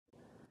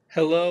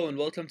Hello and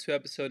welcome to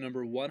episode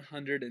number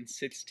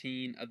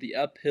 116 of the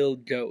Uphill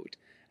Goat.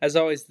 As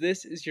always,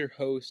 this is your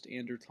host,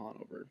 Andrew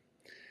Conover.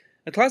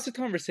 A classic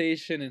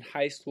conversation in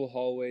high school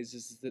hallways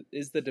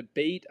is the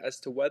debate as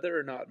to whether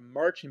or not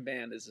marching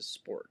band is a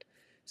sport.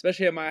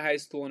 Especially at my high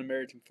school in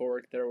American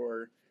Fork, there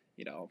were,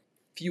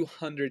 few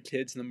hundred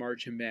kids in the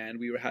marching band.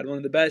 We had one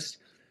of the best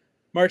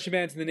marching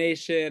bands in the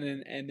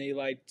nation, and they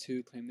liked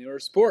to claim they were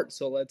a sport.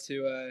 So it led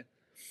to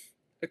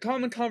a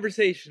common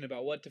conversation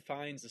about what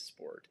defines a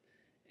sport.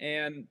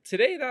 And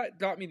today that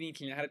got me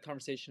thinking. I had a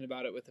conversation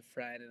about it with a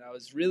friend, and I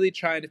was really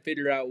trying to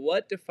figure out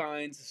what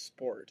defines a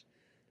sport.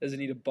 Does it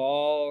need a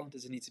ball?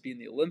 Does it need to be in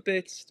the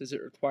Olympics? Does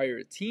it require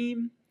a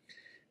team?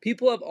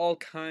 People have all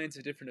kinds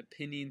of different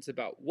opinions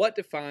about what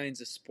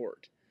defines a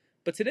sport.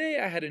 But today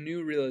I had a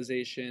new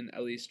realization,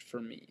 at least for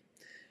me.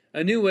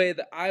 A new way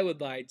that I would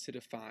like to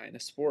define a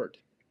sport.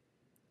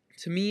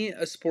 To me,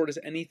 a sport is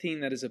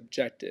anything that is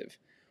objective,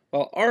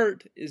 while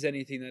art is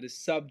anything that is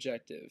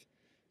subjective.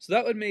 So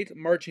that would make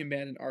marching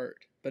band an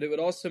art, but it would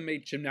also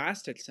make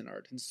gymnastics an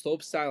art, and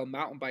slopestyle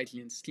mountain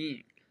biking and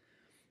skiing.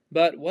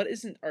 But what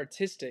isn't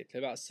artistic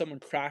about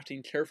someone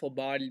crafting careful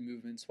body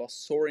movements while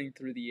soaring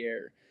through the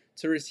air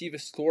to receive a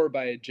score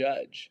by a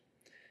judge?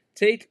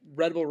 Take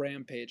Red Bull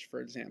Rampage, for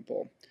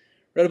example.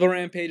 Red Bull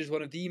Rampage is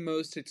one of the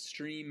most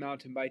extreme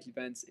mountain bike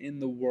events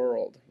in the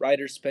world.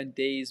 Riders spend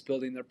days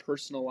building their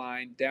personal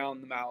line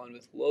down the mountain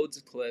with loads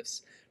of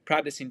cliffs,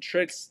 practicing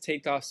tricks,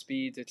 takeoff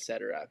speeds,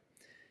 etc.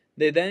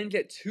 They then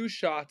get two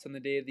shots on the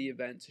day of the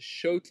event to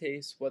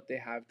showcase what they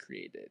have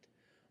created,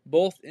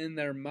 both in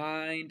their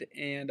mind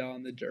and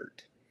on the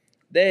dirt.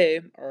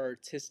 They are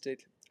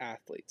artistic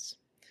athletes.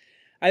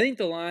 I think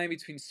the line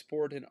between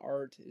sport and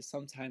art is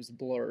sometimes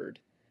blurred.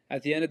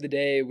 At the end of the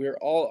day, we're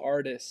all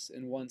artists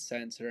in one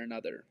sense or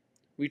another.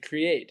 We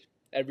create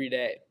every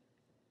day.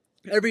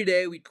 Every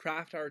day, we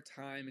craft our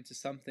time into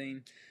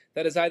something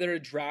that is either a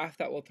draft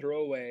that we'll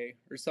throw away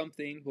or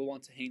something we'll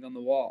want to hang on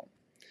the wall.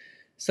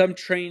 Some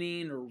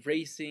training or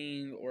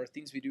racing or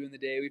things we do in the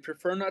day we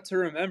prefer not to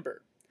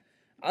remember.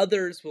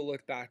 Others will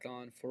look back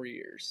on for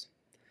years.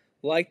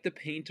 Like the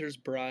painter's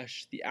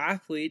brush, the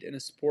athlete in a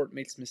sport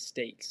makes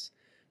mistakes,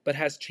 but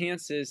has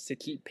chances to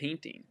keep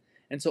painting,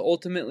 and so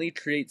ultimately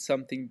create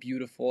something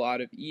beautiful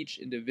out of each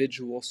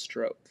individual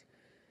stroke.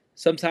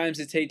 Sometimes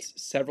it takes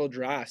several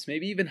drafts,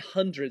 maybe even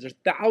hundreds or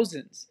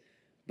thousands,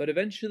 but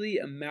eventually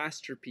a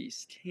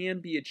masterpiece can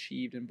be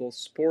achieved in both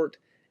sport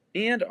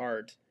and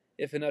art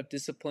if enough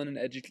discipline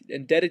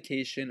and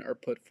dedication are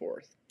put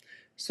forth.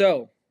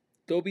 So,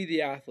 go be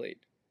the athlete,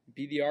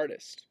 be the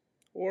artist,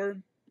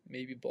 or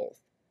maybe both.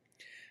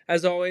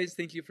 As always,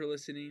 thank you for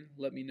listening.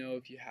 Let me know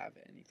if you have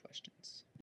any questions.